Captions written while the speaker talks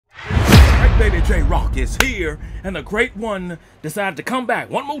baby, J-Rocc is here, and the great one decided to come back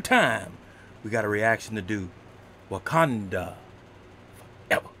one more time. We got a reaction to do. Wakanda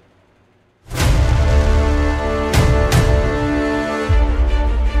Forever.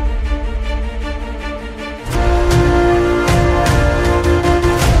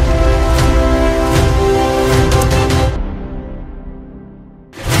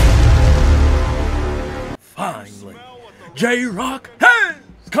 Finally, J-Rocc has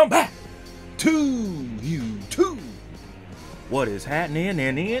come back to YouTube. What is happening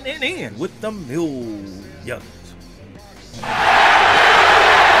in with the millions?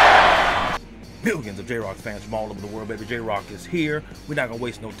 Millions of J-Rocc fans from all over the world, baby. J-Rocc is here. We're not gonna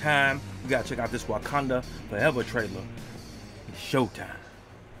waste no time. We gotta check out this Wakanda Forever trailer. It's showtime.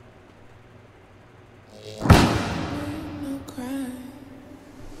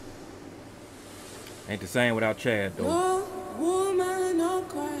 Ain't the same without Chad, though. No woman, no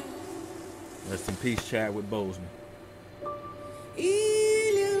cry. Rest in peace, Chad with Bozeman.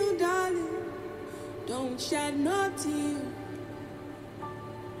 Little darling, don't shed no tear.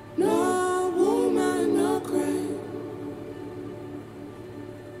 No woman, no cry.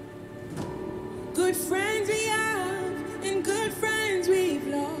 Good friends we have, and good friends we've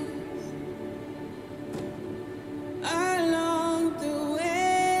lost along the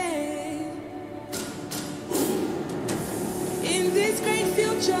way. In this great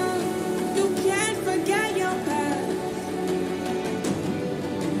future, you can't forget your past.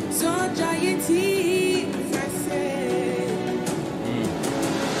 So dry your tears, I say.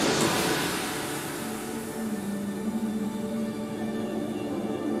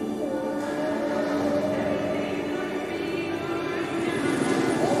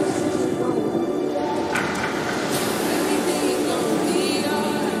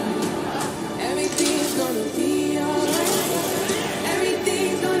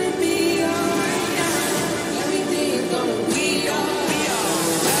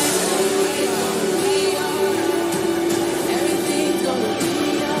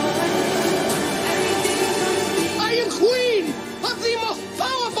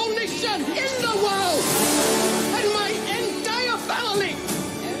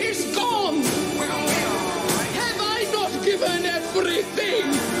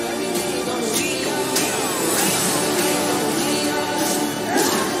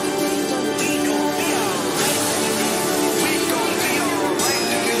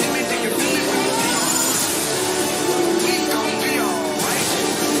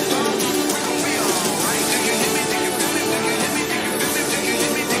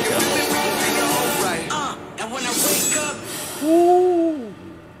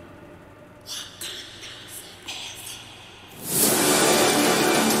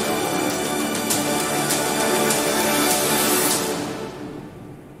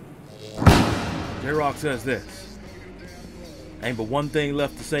 J-Rocc says this. Ain't but one thing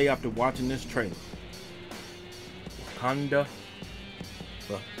left to say after watching this trailer. Wakanda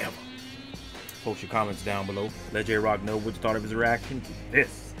Forever. Post your comments down below. Let J-Rocc know what you thought of his reaction to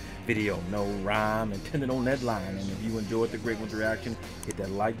this video. No rhyme intended on that line. And if you enjoyed the Great One's reaction, hit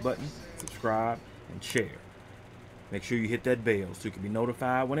that like button, subscribe, and share. Make sure you hit that bell so you can be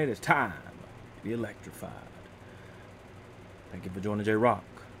notified when it is time to be electrified. Thank you for joining J-Rocc.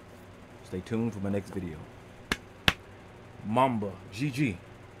 Stay tuned for my next video. Mamba GG.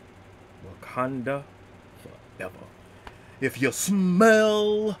 Wakanda Forever. If you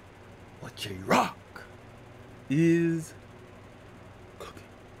smell what J-Rocc is